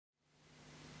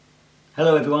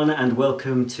Hello everyone and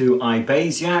welcome to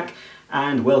iBasiac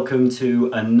and welcome to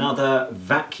another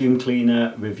vacuum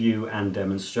cleaner review and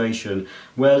demonstration.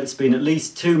 Well, it's been at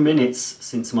least 2 minutes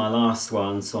since my last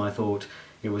one, so I thought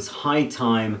it was high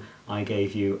time I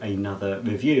gave you another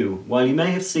review. While you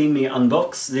may have seen me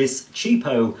unbox this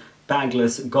cheapo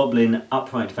bagless Goblin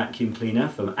upright vacuum cleaner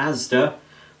from Asda,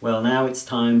 well, now it's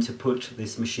time to put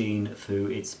this machine through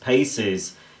its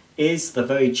paces. Is the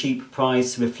very cheap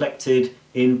price reflected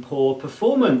in poor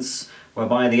performance? Well,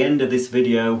 by the end of this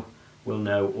video we'll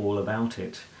know all about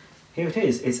it. Here it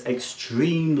is. It's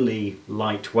extremely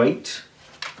lightweight,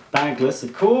 bagless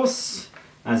of course,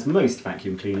 as most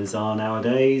vacuum cleaners are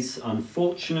nowadays,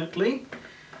 unfortunately.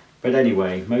 But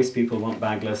anyway, most people want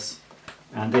bagless,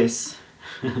 and this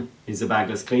is a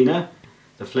bagless cleaner.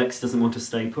 The flex doesn't want to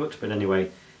stay put, but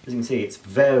anyway, as you can see, it's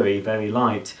very, very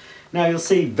light. Now you'll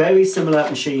see very similar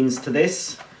machines to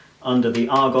this under the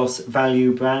Argos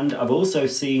Value brand. I've also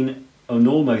seen an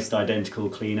almost identical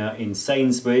cleaner in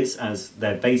Sainsbury's as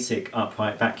their basic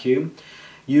upright vacuum.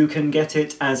 You can get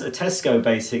it as a Tesco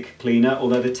basic cleaner,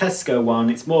 although the Tesco one,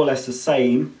 it's more or less the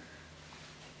same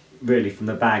really from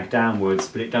the bag downwards,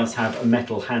 but it does have a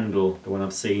metal handle, the one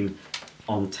I've seen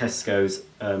on Tesco's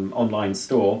online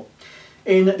store.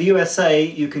 In the USA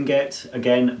you can get,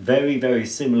 again, very, very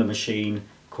similar machine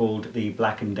called the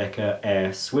Black Decker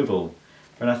Air Swivel.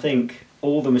 But I think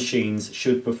all the machines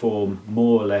should perform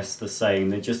more or less the same.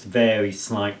 They just vary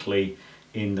slightly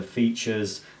in the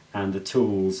features and the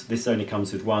tools. This only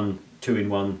comes with one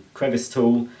 2-in-1 crevice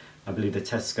tool. I believe the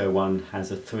Tesco one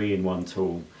has a 3-in-1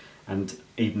 tool. And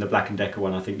even the Black Decker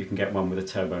one, I think you can get one with a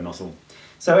turbo nozzle.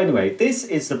 So anyway, this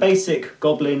is the basic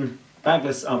Goblin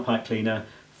bagless upright cleaner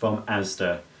from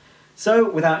Asda.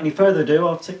 So without any further ado,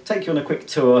 I'll take you on a quick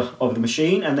tour of the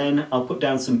machine, and then I'll put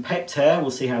down some pet hair. We'll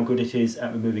see how good it is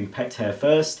at removing pet hair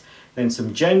first, then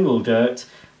some general dirt,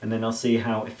 and then I'll see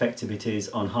how effective it is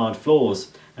on hard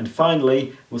floors. And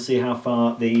finally, we'll see how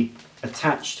far the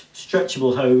attached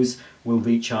stretchable hose will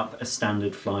reach up a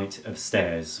standard flight of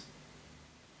stairs.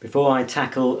 Before I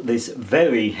tackle this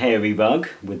very hairy rug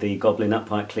with the Goblin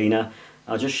upright cleaner,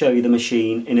 I'll just show you the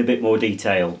machine in a bit more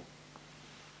detail.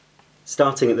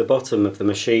 Starting at the bottom of the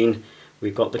machine,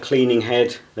 we've got the cleaning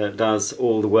head that does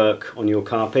all the work on your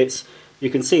carpets. You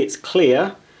can see it's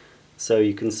clear, so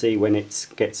you can see when it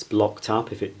gets blocked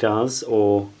up, if it does,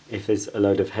 or if there's a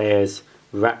load of hairs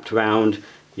wrapped round,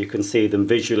 you can see them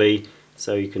visually,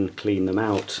 so you can clean them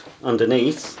out.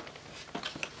 Underneath,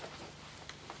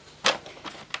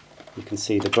 you can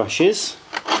see the brushes.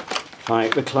 If I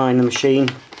recline the machine,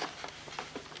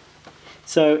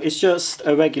 so it's just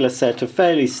a regular set of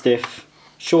fairly stiff,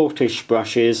 shortish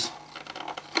brushes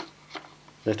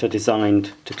that are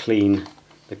designed to clean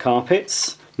the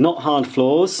carpets. Not hard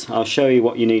floors. I'll show you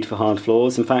what you need for hard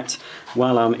floors. In fact,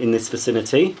 while I'm in this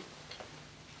vicinity,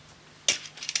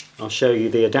 I'll show you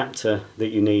the adapter that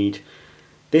you need.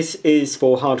 This is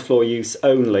for hard floor use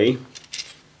only.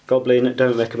 Goblin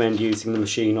don't recommend using the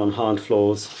machine on hard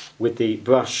floors with the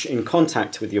brush in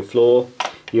contact with your floor.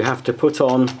 You have to put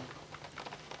on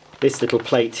this little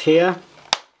plate here,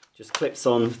 just clips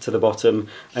on to the bottom,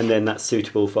 and then that's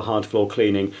suitable for hard floor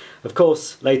cleaning. Of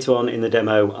course, later on in the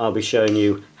demo I'll be showing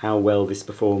you how well this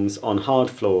performs on hard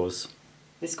floors.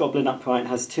 This Goblin upright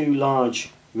has 2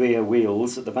 large rear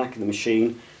wheels at the back of the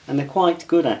machine, and they're quite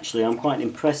good actually. I'm quite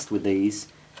impressed with these.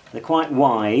 They're quite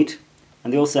wide,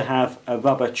 and they also have a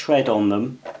rubber tread on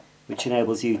them, which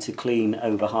enables you to clean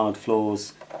over hard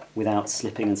floors without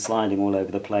slipping and sliding all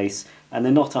over the place. And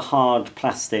they're not a hard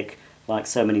plastic like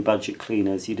so many budget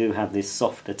cleaners. You do have this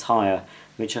softer tyre,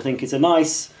 which I think is a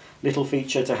nice little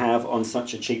feature to have on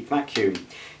such a cheap vacuum.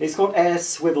 It's got air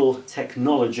swivel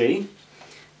technology.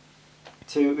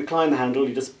 To recline the handle,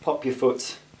 you just pop your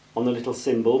foot on the little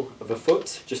symbol of a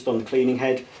foot just on the cleaning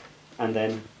head, and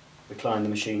then recline the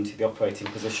machine to the operating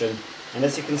position. And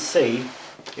as you can see,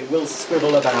 it will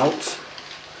swivel about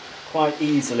quite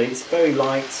easily. It's very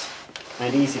light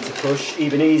and easy to push,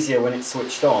 even easier when it's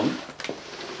switched on.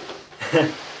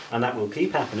 And that will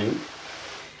keep happening.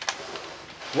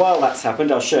 While that's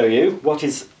happened, I'll show you what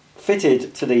is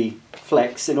fitted to the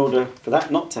flex in order for that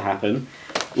not to happen.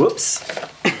 Whoops!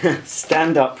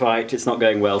 Stand upright, it's not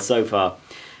going well so far.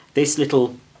 This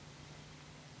little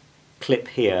clip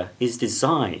here is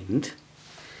designed,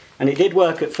 and it did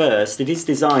work at first, it is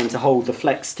designed to hold the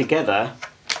flex together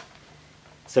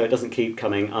so it doesn't keep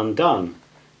coming undone.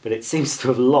 But it seems to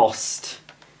have lost,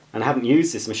 and I haven't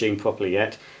used this machine properly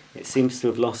yet, it seems to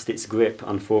have lost its grip,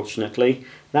 unfortunately.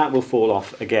 That will fall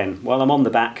off again. While I'm on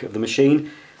the back of the machine,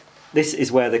 this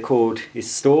is where the cord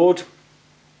is stored.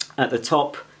 At the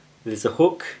top there's a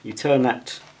hook, you turn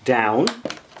that down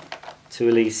to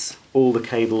release all the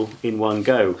cable in one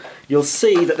go. You'll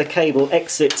see that the cable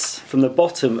exits from the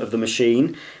bottom of the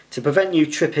machine to prevent you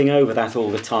tripping over that all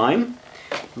the time.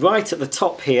 Right at the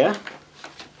top here,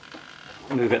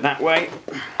 move it that way,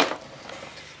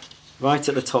 right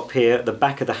at the top here, at the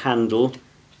back of the handle,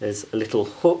 there's a little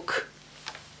hook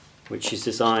which is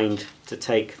designed to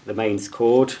take the mains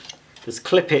cord. Just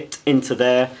clip it into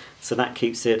there so that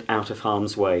keeps it out of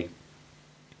harm's way.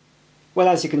 Well,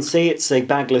 as you can see, it's a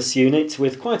bagless unit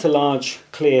with quite a large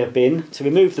clear bin. To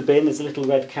remove the bin, there's a little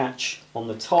red catch on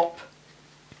the top,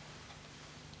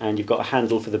 and you've got a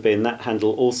handle for the bin. That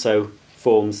handle also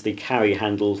forms the carry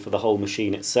handle for the whole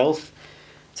machine itself.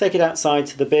 Take it outside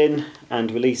to the bin and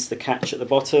release the catch at the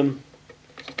bottom,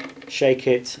 shake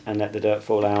it and let the dirt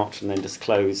fall out, and then just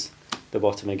close the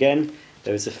bottom again.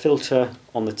 There is a filter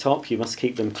on the top. You must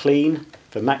keep them clean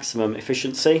for maximum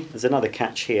efficiency. There's another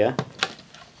catch here,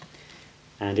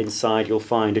 and inside you'll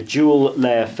find a dual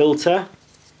layer filter.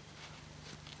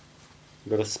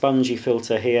 You've got a spongy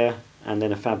filter here and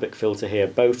then a fabric filter here.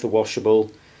 Both are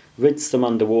washable. Rinse them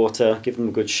underwater, give them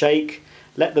a good shake,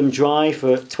 let them dry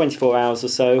for 24 hours or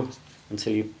so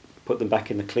until you put them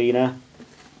back in the cleaner.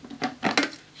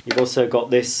 You've also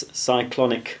got this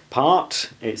cyclonic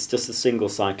part. It's just a single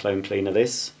cyclone cleaner,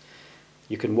 this.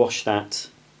 You can wash that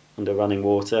under running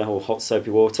water or hot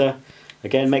soapy water.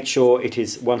 Again, make sure it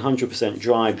is 100%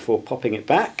 dry before popping it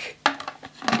back.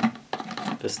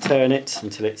 Just turn it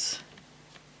until it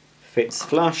fits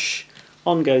flush.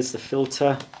 On goes the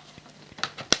filter,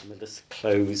 and we'll just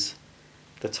close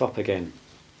the top again.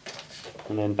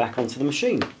 And then back onto the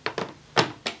machine.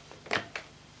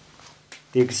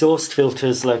 The exhaust filter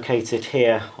is located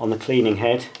here on the cleaning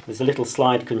head. There's a little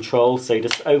slide control, so you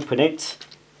just open it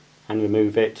and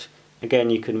remove it. Again,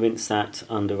 you can rinse that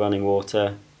under running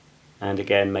water, and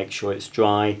again make sure it's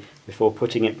dry before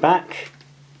putting it back.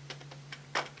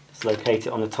 Just locate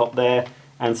it on the top there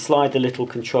and slide the little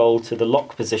control to the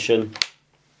lock position,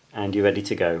 and you're ready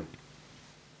to go.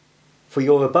 For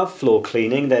your above floor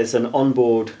cleaning, there's an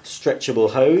onboard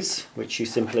stretchable hose which you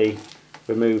simply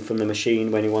remove from the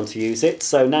machine when you want to use it.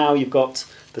 So now you've got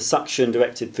the suction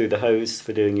directed through the hose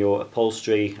for doing your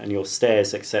upholstery and your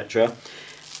stairs, etc.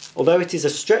 Although it is a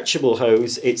stretchable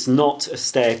hose, it's not a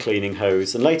stair cleaning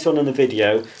hose, and later on in the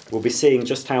video we'll be seeing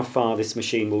just how far this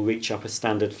machine will reach up a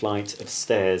standard flight of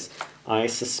stairs. I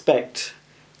suspect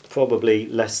probably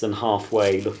less than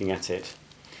halfway looking at it.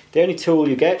 The only tool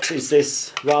you get is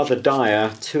this rather dire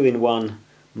 2-in-1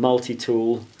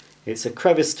 multi-tool. It's a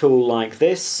crevice tool like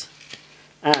this,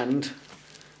 and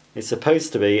it's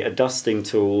supposed to be a dusting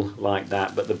tool like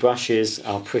that, but the brushes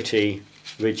are pretty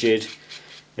rigid.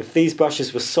 If these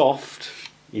brushes were soft,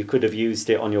 you could have used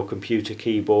it on your computer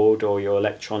keyboard or your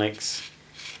electronics,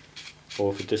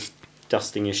 or for just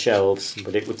dusting your shelves,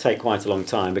 but it would take quite a long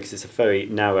time because it's a very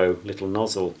narrow little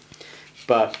nozzle.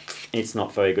 But it's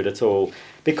not very good at all.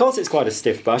 Because it's quite a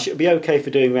stiff brush, it would be okay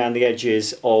for doing around the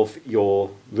edges of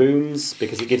your rooms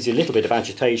because it gives you a little bit of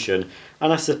agitation.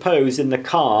 And I suppose in the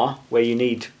car, where you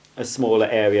need a smaller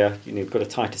area, you've got a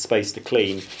tighter space to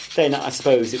clean, then I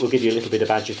suppose it will give you a little bit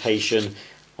of agitation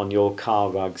on your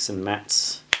car rugs and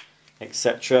mats,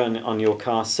 etc., and on your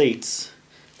car seats.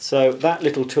 So that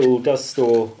little tool does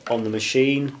store on the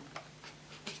machine,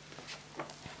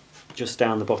 just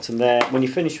down the bottom there. When you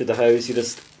finish with the hose, you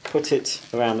just put it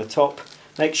around the top.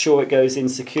 Make sure it goes in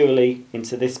securely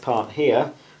into this part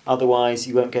here, otherwise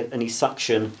you won't get any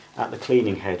suction at the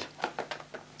cleaning head.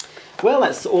 Well,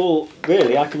 that's all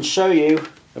really I can show you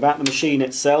about the machine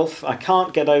itself. I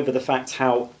can't get over the fact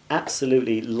how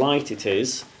absolutely light it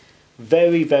is.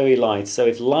 Very, very light. So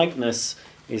if lightness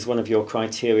is one of your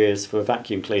criteria for a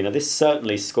vacuum cleaner, this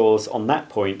certainly scores on that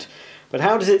point. But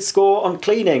how does it score on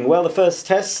cleaning? Well, the first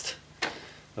test,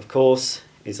 of course,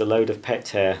 is a load of pet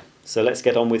hair. So let's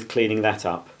get on with cleaning that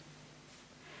up.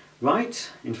 Right,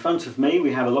 in front of me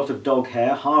we have a lot of dog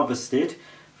hair harvested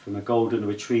from a golden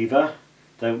retriever.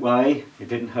 Don't worry, it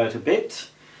didn't hurt a bit.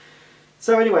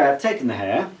 So anyway, I've taken the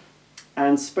hair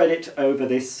and spread it over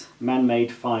this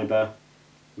man-made fibre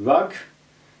rug.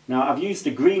 Now I've used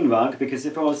a green rug because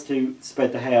if I was to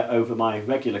spread the hair over my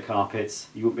regular carpets,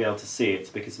 you wouldn't be able to see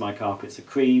it because my carpets are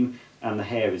cream and the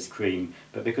hair is cream.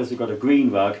 But because we've got a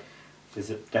green rug, there's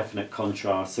a definite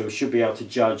contrast, so we should be able to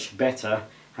judge better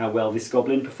how well this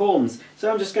goblin performs.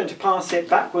 So I'm just going to pass it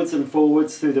backwards and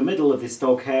forwards through the middle of this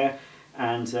dog hair,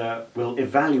 and we'll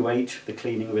evaluate the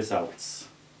cleaning results.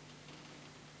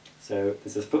 So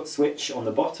there's a foot switch on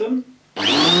the bottom.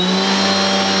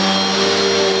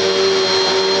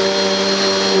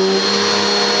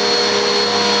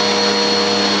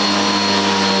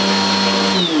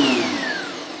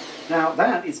 Now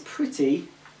that is pretty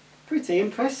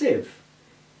impressive.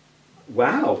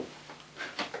 Wow.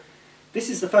 This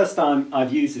is the first time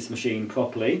I've used this machine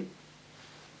properly.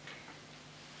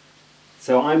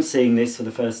 So I'm seeing this for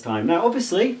the first time. Now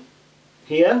obviously,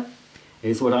 here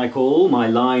is what I call my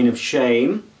line of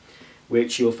shame,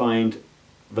 which you'll find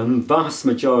the vast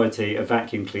majority of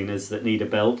vacuum cleaners that need a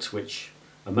belt, which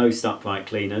are most upright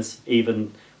cleaners,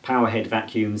 even powerhead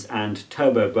vacuums and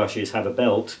turbo brushes have a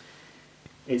belt.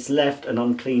 It's left an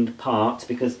uncleaned part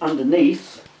because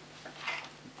underneath,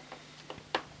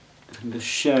 I'll just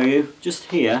show you, just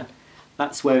here,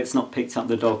 that's where it's not picked up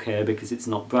the dog hair because it's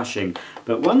not brushing.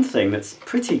 But one thing that's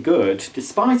pretty good,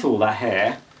 despite all that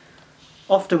hair,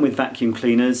 often with vacuum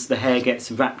cleaners the hair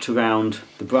gets wrapped around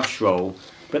the brush roll.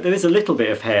 But there is a little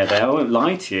bit of hair there, I won't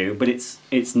lie to you, but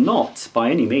it's not by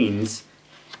any means,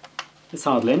 there's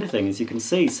hardly anything as you can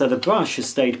see. So the brush has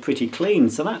stayed pretty clean,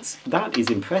 so that is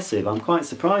impressive. I'm quite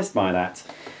surprised by that.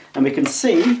 And we can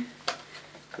see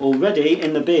already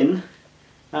in the bin,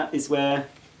 that is where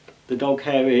the dog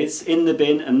hair is, in the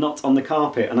bin and not on the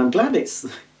carpet. And I'm glad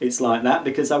it's like that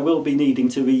because I will be needing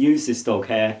to reuse this dog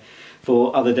hair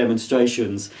for other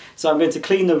demonstrations. So I'm going to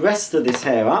clean the rest of this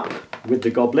hair up with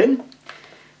the Goblin,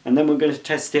 and then we're going to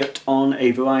test it on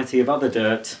a variety of other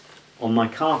dirt on my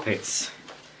carpets.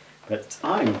 But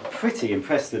I'm pretty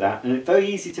impressed with that, and it's very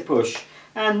easy to push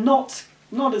and not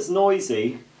as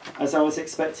noisy as I was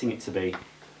expecting it to be.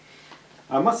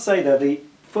 I must say that the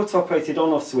foot operated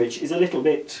on-off switch is a little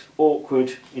bit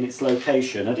awkward in its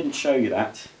location. I didn't show you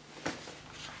that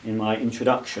in my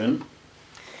introduction.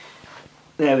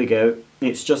 There we go,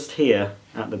 it's just here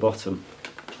at the bottom.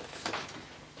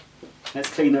 Let's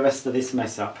clean the rest of this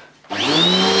mess up.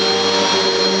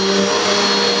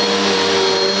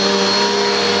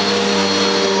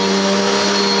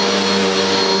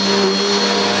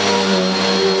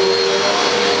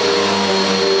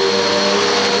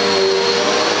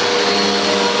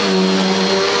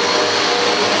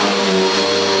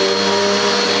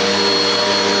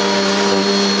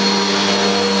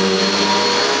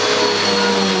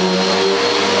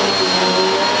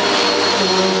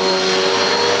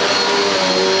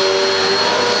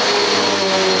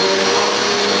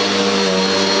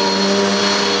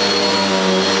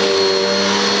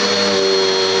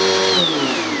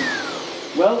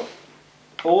 Well,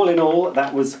 all in all,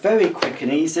 that was very quick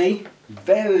and easy.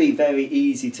 Very, very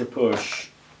easy to push.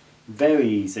 Very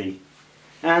easy.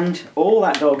 And all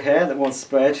that dog hair that was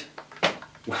spread,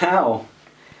 wow,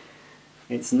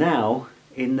 it's now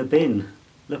in the bin.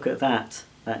 Look at that.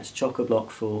 That's chock-a-block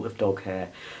full of dog hair.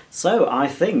 So I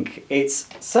think it's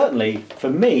certainly, for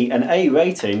me, an A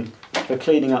rating for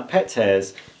cleaning up pet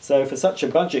hairs. So for such a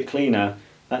budget cleaner,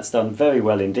 that's done very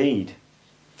well indeed.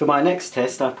 For my next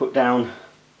test, I put down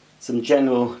some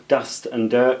general dust and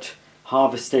dirt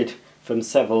harvested from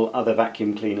several other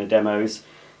vacuum cleaner demos.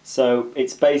 So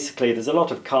it's basically, there's a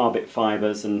lot of carbide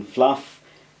fibres and fluff,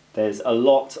 there's a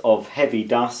lot of heavy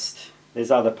dust, there's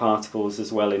other particles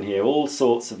as well in here, all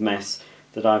sorts of mess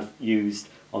that I've used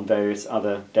on various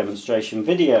other demonstration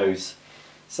videos.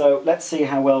 So let's see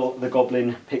how well the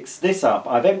Goblin picks this up.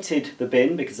 I've emptied the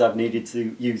bin because I've needed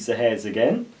to use the hairs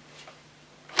again.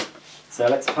 So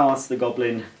let's pass the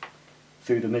Goblin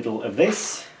through the middle of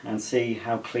this and see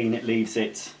how clean it leaves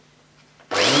it.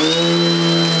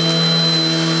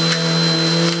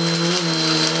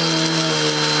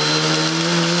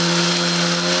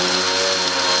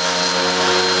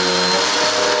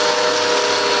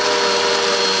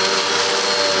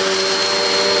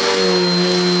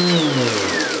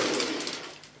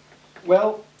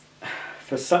 Well,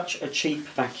 for such a cheap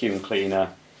vacuum cleaner,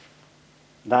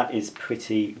 that is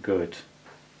pretty good.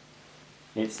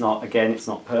 It's not, again, it's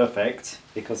not perfect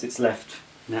because it's left,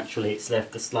 naturally it's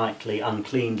left a slightly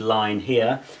uncleaned line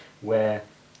here where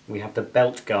we have the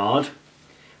belt guard.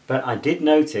 But I did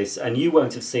notice, and you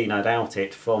won't have seen, I doubt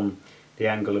it, from the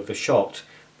angle of the shot,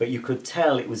 but you could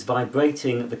tell it was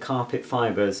vibrating the carpet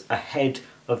fibres ahead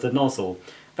of the nozzle.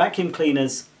 Vacuum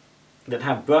cleaners that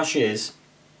have brushes,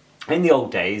 in the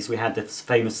old days we had this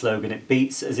famous slogan, it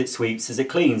beats as it sweeps as it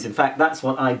cleans. In fact, that's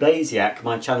what iBasiac,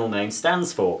 my channel name,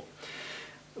 stands for.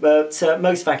 But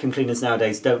most vacuum cleaners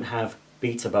nowadays don't have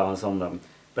beater bars on them,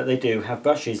 but they do have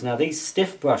brushes. Now these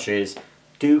stiff brushes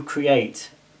do create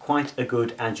quite a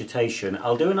good agitation.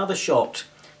 I'll do another shot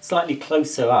slightly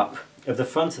closer up of the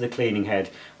front of the cleaning head,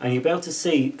 and you'll be able to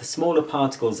see the smaller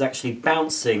particles actually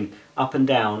bouncing up and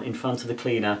down in front of the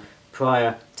cleaner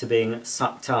prior to being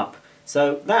sucked up.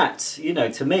 So that, you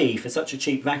know, to me, for such a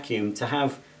cheap vacuum, to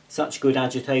have such good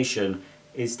agitation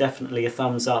is definitely a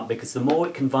thumbs up, because the more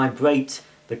it can vibrate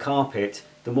the carpet,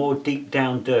 the more deep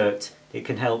down dirt it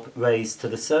can help raise to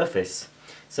the surface.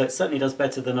 So it certainly does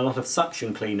better than a lot of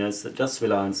suction cleaners that just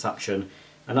rely on suction.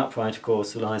 An upright, of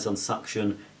course, relies on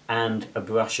suction and a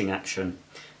brushing action.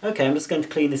 Okay, I'm just going to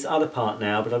clean this other part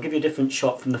now, but I'll give you a different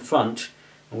shot from the front,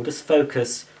 and we'll just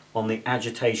focus on the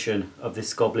agitation of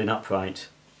this Goblin upright.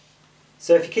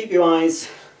 So if you keep your eyes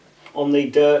on the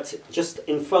dirt just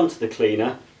in front of the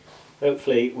cleaner,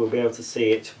 hopefully we'll be able to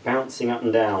see it bouncing up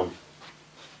and down.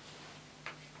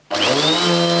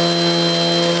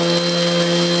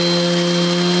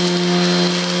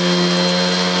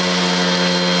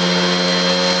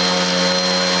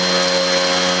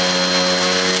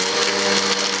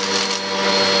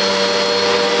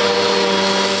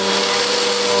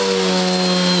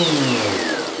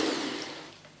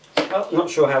 Well, not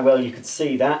sure how well you could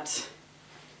see that,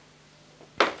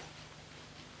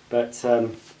 but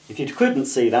if you couldn't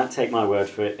see that, take my word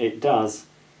for it, it does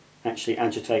actually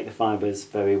agitate the fibres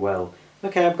very well.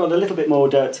 Okay, I've got a little bit more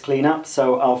dirt to clean up,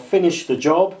 so I'll finish the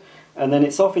job and then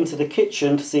it's off into the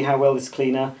kitchen to see how well this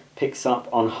cleaner picks up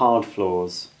on hard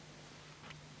floors.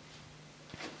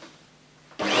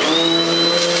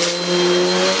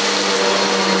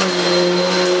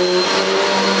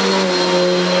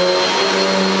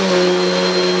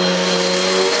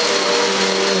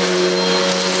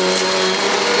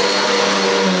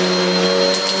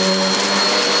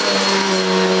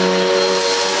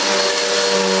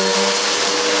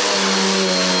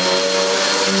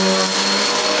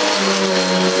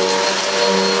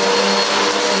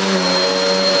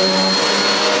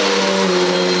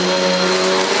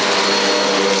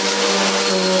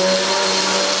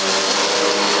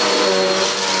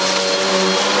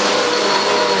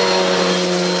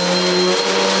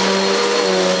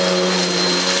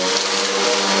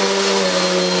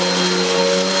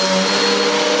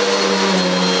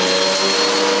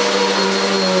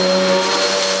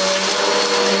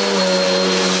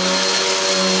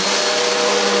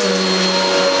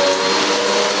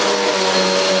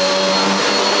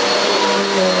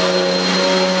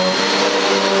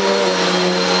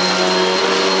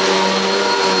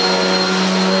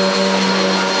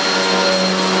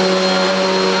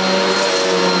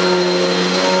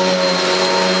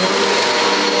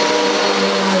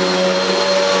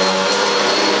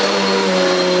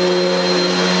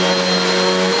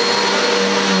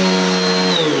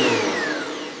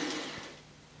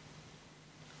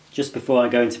 Just before I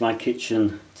go into my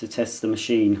kitchen to test the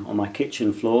machine on my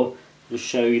kitchen floor, I'll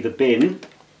show you the bin.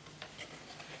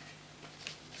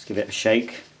 Just give it a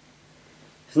shake.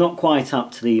 It's not quite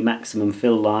up to the maximum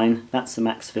fill line, that's the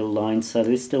max fill line, so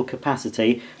there is still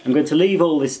capacity. I'm going to leave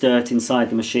all this dirt inside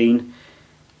the machine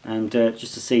and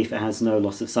just to see if it has no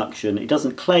loss of suction. It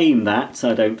doesn't claim that,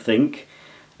 I don't think,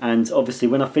 and obviously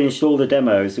when I've finished all the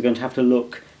demos we're going to have to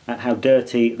look at how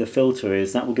dirty the filter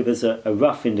is. That will give us a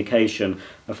rough indication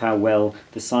of how well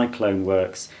the cyclone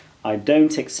works. I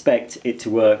don't expect it to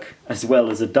work as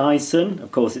well as a Dyson.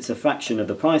 Of course it's a fraction of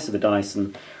the price of a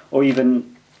Dyson, or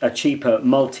even a cheaper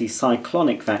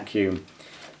multi-cyclonic vacuum.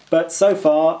 But so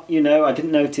far, you know, I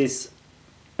didn't notice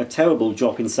a terrible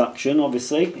drop in suction.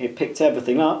 Obviously it picked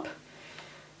everything up.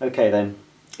 Okay then,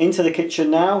 into the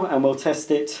kitchen now and we'll test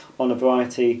it on a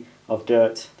variety of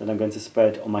dirt that I'm going to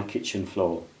spread on my kitchen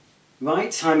floor.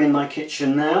 Right, I'm in my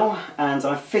kitchen now and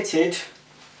I've fitted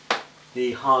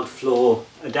the hard floor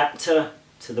adapter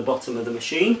to the bottom of the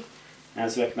machine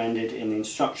as recommended in the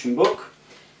instruction book,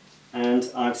 and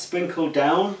I've sprinkled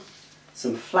down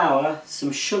some flour,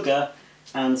 some sugar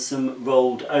and some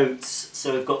rolled oats.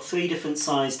 So we've got 3 different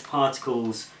sized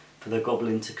particles for the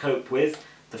Goblin to cope with,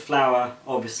 the flour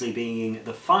obviously being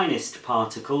the finest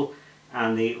particle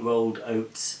and the rolled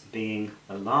oats being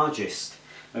the largest.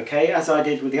 Okay, as I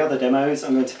did with the other demos,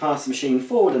 I'm going to pass the machine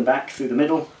forward and back through the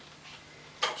middle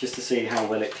just to see how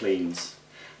well it cleans.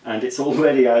 And it's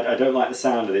already, I don't like the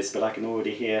sound of this, but I can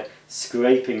already hear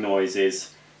scraping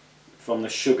noises from the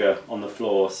sugar on the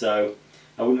floor, so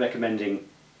I wouldn't recommend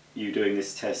you doing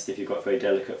this test if you've got a very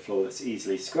delicate floor that's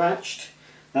easily scratched.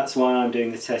 That's why I'm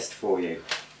doing the test for you.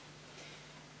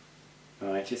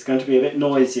 Right, it's going to be a bit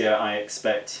noisier, I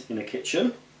expect, in a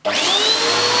kitchen.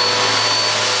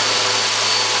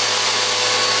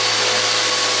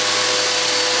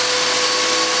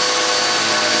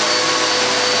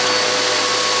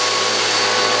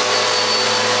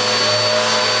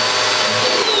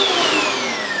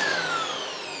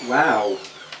 Wow.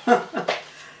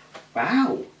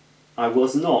 Wow. I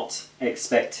was not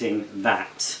expecting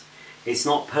that. It's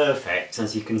not perfect,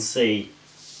 as you can see.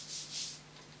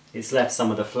 It's left some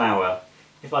of the flour.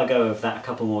 If I go over that a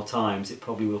couple more times, it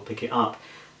probably will pick it up.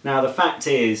 Now the fact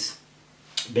is,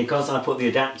 because I put the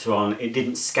adapter on, it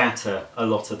didn't scatter a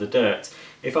lot of the dirt.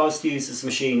 If I was to use this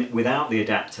machine without the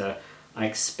adapter, I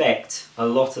expect a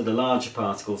lot of the larger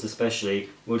particles especially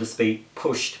will just be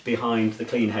pushed behind the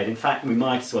clean head. In fact, we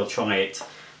might as well try it.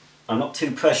 I'm not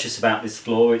too precious about this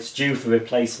floor, it's due for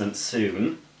replacement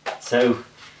soon, so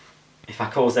if I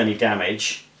cause any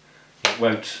damage, it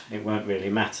won't really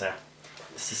matter.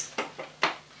 Let's just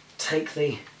take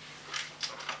the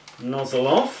nozzle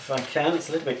off if I can. It's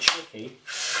a little bit tricky.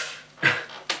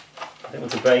 I don't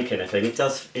want to break anything. It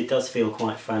does feel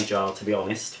quite fragile, to be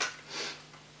honest.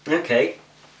 Okay,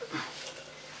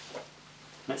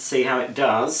 let's see how it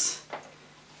does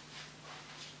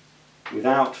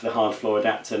without the hard floor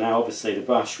adapter. Now obviously the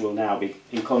brush will now be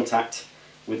in contact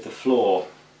with the floor.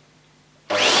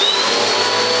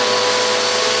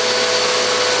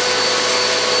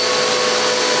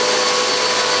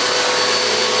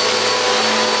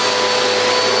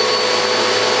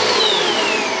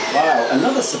 Wow,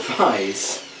 another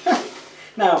surprise!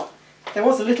 Now, there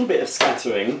was a little bit of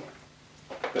scattering,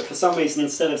 but for some reason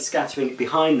instead of scattering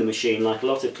behind the machine like a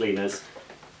lot of cleaners,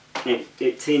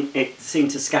 it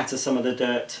seemed to scatter some of the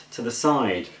dirt to the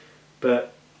side,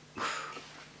 but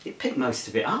it picked most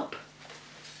of it up.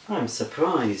 I'm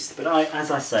surprised, but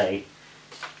as I say,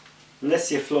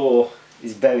 unless your floor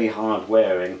is very hard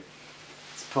wearing,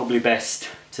 it's probably best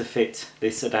to fit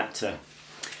this adapter.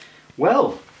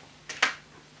 Well,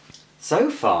 so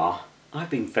far I've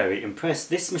been very impressed.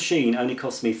 This machine only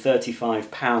cost me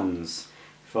 £35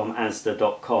 from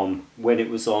Asda.com when it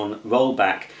was on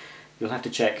rollback. You'll have to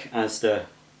check Asda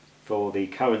for the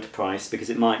current price because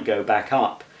it might go back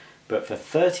up, but for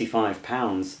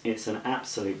 £35 it's an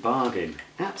absolute bargain,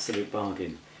 absolute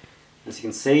bargain. As you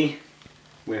can see,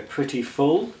 we're pretty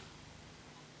full.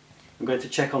 I'm going to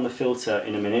check on the filter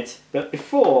in a minute, but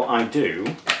before I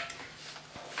do,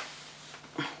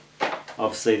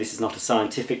 obviously this is not a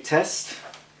scientific test,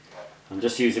 I'm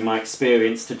just using my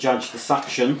experience to judge the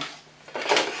suction.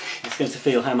 I'm just going to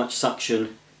feel how much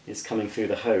suction is coming through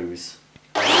the hose.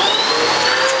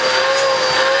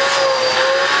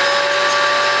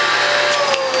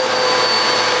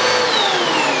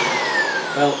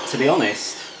 Well, to be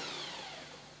honest,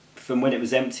 from when it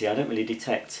was empty I don't really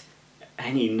detect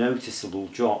any noticeable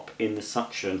drop in the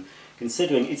suction,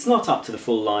 considering it's not up to the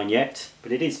full line yet,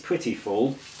 but it is pretty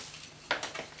full.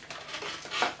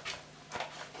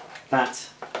 That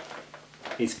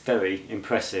is very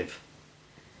impressive.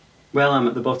 Well, I'm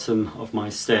at the bottom of my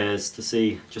stairs to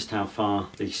see just how far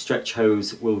the stretch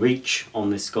hose will reach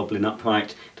on this Goblin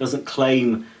upright. It doesn't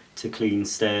claim to clean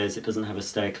stairs, it doesn't have a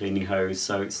stair cleaning hose,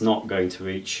 so it's not going to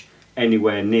reach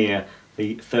anywhere near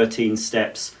the 13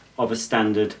 steps of a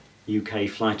standard UK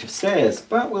flight of stairs.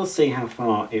 But we'll see how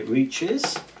far it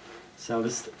reaches. So I'll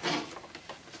just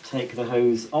take the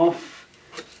hose off.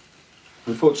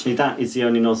 Unfortunately that is the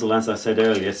only nozzle, as I said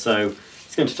earlier, so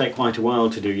it's going to take quite a while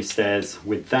to do your stairs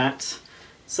with that.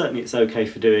 Certainly it's okay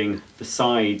for doing the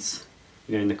sides,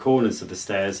 you know, in the corners of the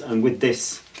stairs, and with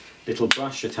this little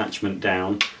brush attachment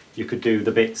down you could do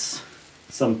the bits.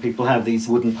 Some people have these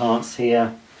wooden parts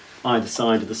here either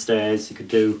side of the stairs. You could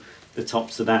do the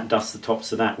tops of that, dust the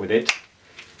tops of that with it.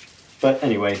 But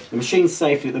anyway, the machine's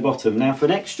safely at the bottom. Now for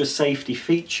an extra safety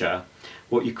feature,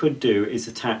 what you could do is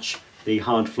attach the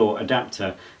hard floor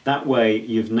adapter. That way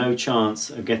you've no chance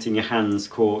of getting your hands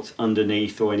caught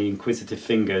underneath or any inquisitive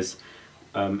fingers.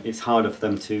 It's harder for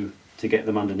them to get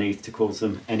them underneath to cause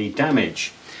them any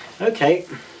damage. Okay,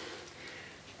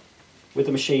 with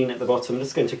the machine at the bottom, I'm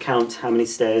just going to count how many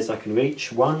stairs I can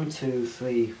reach. 1, 2,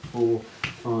 3, 4,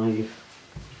 5,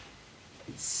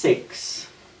 6.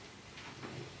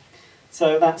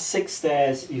 So that's 6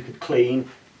 stairs you could clean.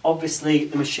 Obviously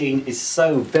the machine is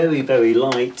so very, very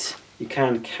light, you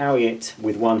can carry it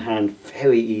with one hand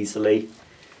very easily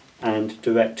and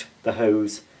direct the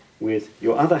hose with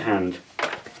your other hand.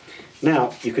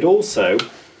 Now you could also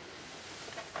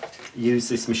use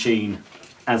this machine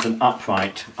as an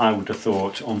upright, I would have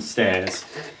thought, on stairs.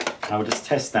 I would just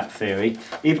test that theory.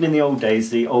 Even in the old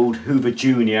days, the old Hoover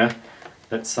Junior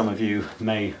that some of you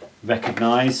may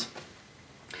recognise,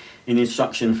 in the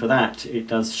instruction for that it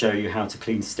does show you how to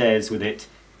clean stairs with it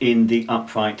in the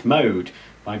upright mode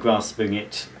by grasping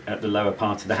it at the lower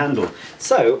part of the handle.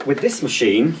 So with this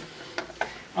machine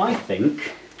I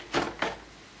think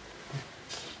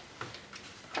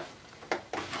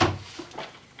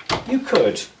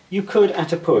you could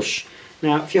at a push.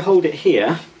 Now if you hold it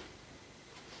here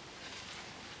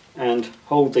and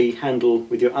hold the handle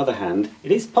with your other hand,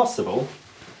 it is possible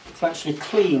to actually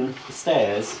clean the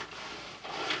stairs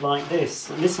like this,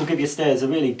 and this will give your stairs a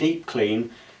really deep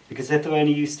clean because if they're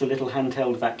only used to a little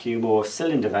handheld vacuum or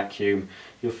cylinder vacuum,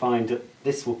 you'll find that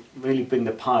this will really bring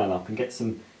the pile up and get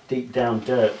some deep down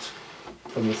dirt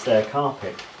from the stair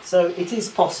carpet. So it is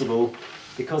possible,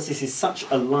 because this is such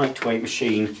a lightweight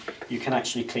machine, you can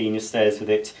actually clean your stairs with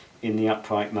it in the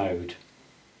upright mode.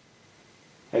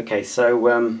 Okay, so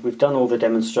we've done all the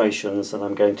demonstrations that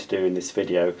I'm going to do in this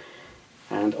video,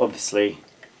 and obviously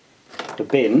the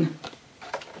bin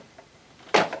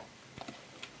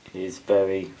is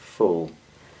very full.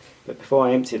 But before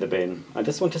I empty the bin, I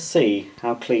just want to see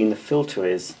how clean the filter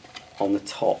is on the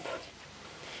top.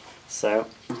 So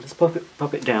I'll just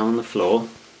pop it down on the floor.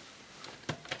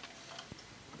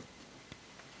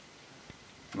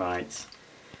 Right.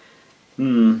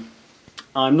 I'm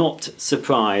not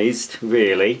surprised,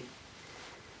 really.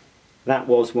 That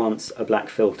was once a black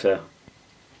filter.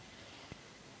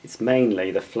 It's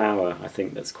mainly the flour, I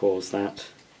think, that's caused that.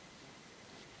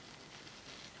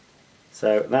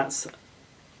 So that's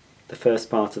the first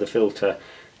part of the filter.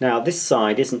 Now this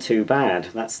side isn't too bad,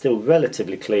 that's still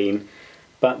relatively clean,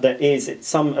 but there is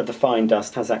some of the fine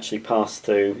dust has actually passed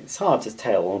through. It's hard to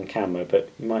tell on camera, but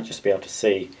you might just be able to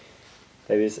see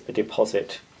there is a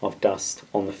deposit of dust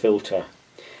on the filter.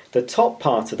 The top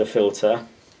part of the filter,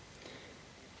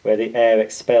 where the air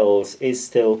expels, is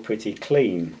still pretty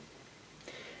clean.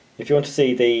 If you want to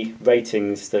see the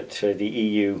ratings that the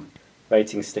EU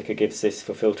rating sticker gives this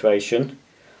for filtration,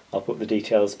 I'll put the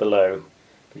details below,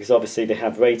 because obviously they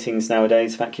have ratings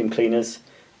nowadays, vacuum cleaners,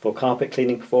 for carpet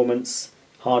cleaning performance,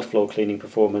 hard floor cleaning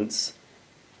performance,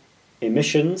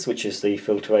 emissions, which is the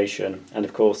filtration, and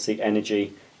of course the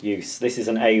energy use. This is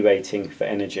an A rating for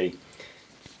energy.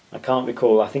 I can't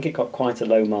recall, I think it got quite a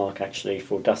low mark actually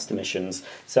for dust emissions,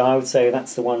 so I would say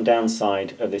that's the one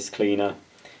downside of this cleaner.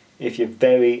 If you're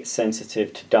very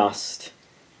sensitive to dust,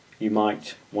 you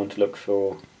might want to look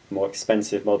for a more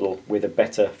expensive model with a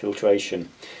better filtration.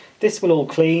 This will all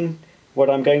clean. What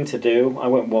I'm going to do, I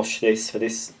won't wash this for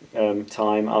this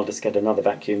time, I'll just get another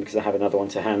vacuum because I have another one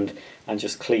to hand and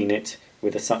just clean it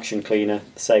with a suction cleaner.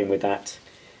 Same with that.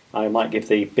 I might give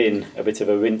the bin a bit of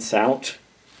a rinse out.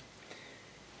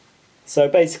 So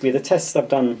basically the tests I've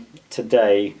done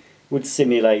today would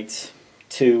simulate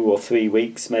 2 or 3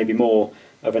 weeks, maybe more,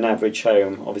 of an average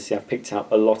home. Obviously I've picked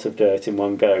up a lot of dirt in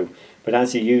one go, but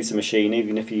as you use the machine,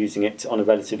 even if you're using it on a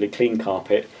relatively clean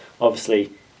carpet,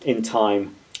 obviously in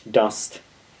time dust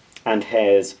and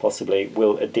hairs possibly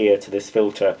will adhere to this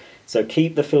filter. So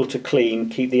keep the filter clean,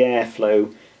 keep the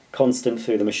airflow constant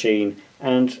through the machine,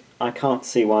 and I can't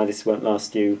see why this won't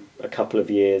last you a couple of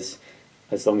years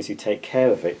as long as you take care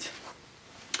of it.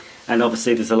 And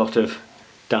obviously there's a lot of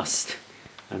dust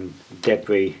and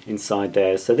debris inside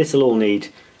there, so this will all need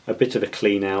a bit of a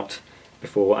clean out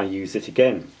before I use it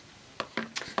again.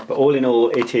 But all in all,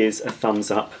 it is a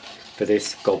thumbs up for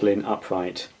this Goblin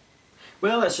upright.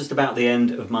 Well, that's just about the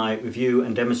end of my review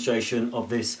and demonstration of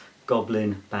this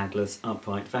Goblin Bagless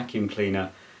upright vacuum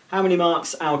cleaner. How many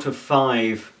marks out of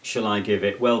 5 shall I give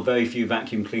it? Well, very few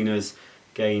vacuum cleaners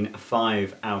gain a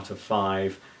 5 out of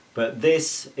 5, but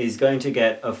this is going to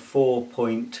get a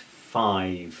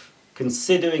 4.5.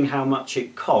 Considering how much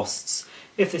it costs.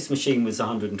 If this machine was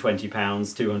 £120,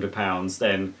 £200,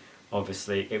 then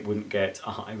obviously it wouldn't get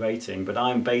a high rating, but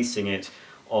I'm basing it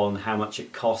on how much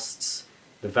it costs,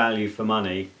 the value for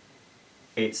money.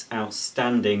 It's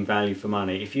outstanding value for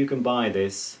money. If you can buy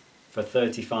this for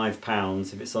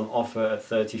 £35, if it's on offer at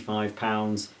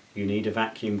 £35, you need a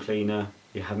vacuum cleaner,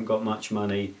 you haven't got much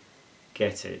money,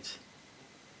 get it.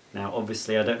 Now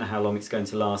obviously I don't know how long it's going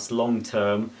to last long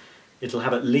term. It'll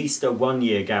have at least a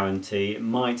 1-year guarantee, it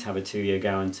might have a 2-year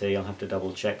guarantee, I'll have to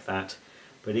double check that.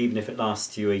 But even if it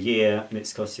lasts you a year and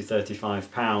it's cost you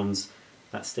 £35,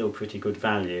 that's still pretty good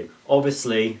value.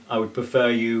 Obviously I would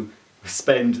prefer you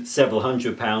spend several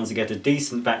 £100s to get a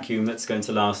decent vacuum that's going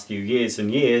to last you years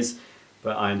and years,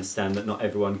 but I understand that not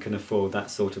everyone can afford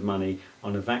that sort of money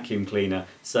on a vacuum cleaner.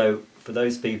 So for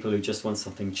those people who just want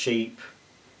something cheap,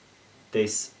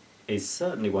 this is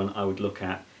certainly one I would look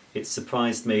at. It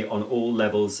surprised me on all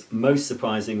levels. Most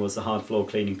surprising was the hard floor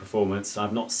cleaning performance.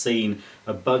 I've not seen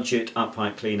a budget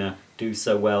upright cleaner do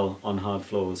so well on hard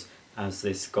floors as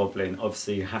this Goblin.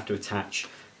 Obviously you have to attach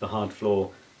the hard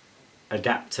floor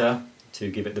adapter to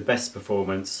give it the best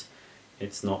performance.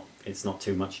 It's not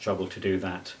too much trouble to do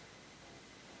that.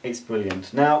 It's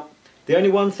brilliant. Now the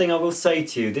only one thing I will say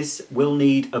to you, this will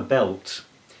need a belt.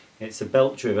 It's a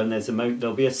belt driven.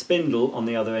 There'll be a spindle on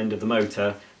the other end of the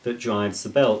motor that drives the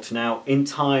belt. Now in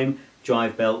time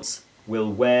drive belts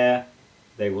will wear,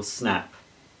 they will snap.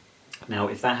 Now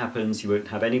if that happens you won't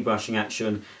have any brushing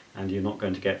action and you're not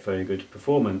going to get very good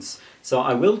performance. So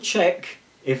I will check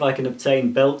if I can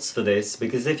obtain belts for this,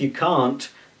 because if you can't,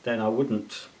 then I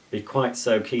wouldn't be quite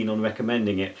so keen on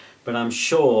recommending it, but I'm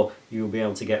sure you'll be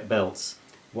able to get belts.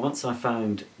 Once I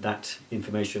found that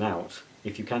information out,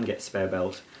 if you can get a spare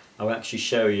belt, I'll actually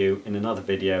show you in another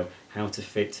video how to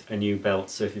fit a new belt.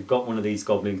 So if you've got one of these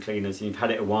Goblin cleaners and you've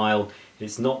had it a while,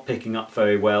 it's not picking up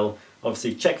very well,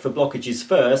 obviously check for blockages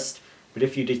first, but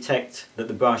if you detect that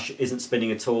the brush isn't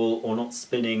spinning at all or not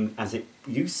spinning as it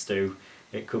used to,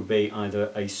 it could be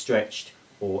either a stretched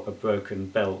or a broken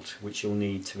belt which you'll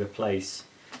need to replace.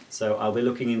 So I'll be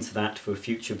looking into that for a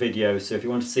future video, so if you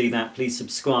want to see that, please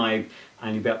subscribe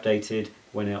and you'll be updated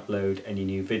when I upload any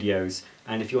new videos.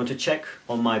 And if you want to check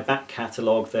on my back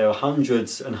catalogue, there are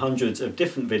hundreds and hundreds of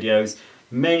different videos,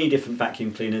 many different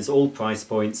vacuum cleaners, all price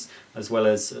points, as well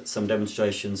as some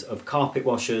demonstrations of carpet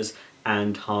washers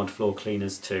and hard floor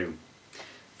cleaners too.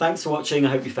 Thanks for watching. I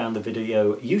hope you found the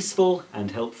video useful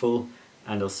and helpful,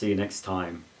 and I'll see you next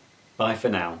time. Bye for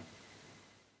now.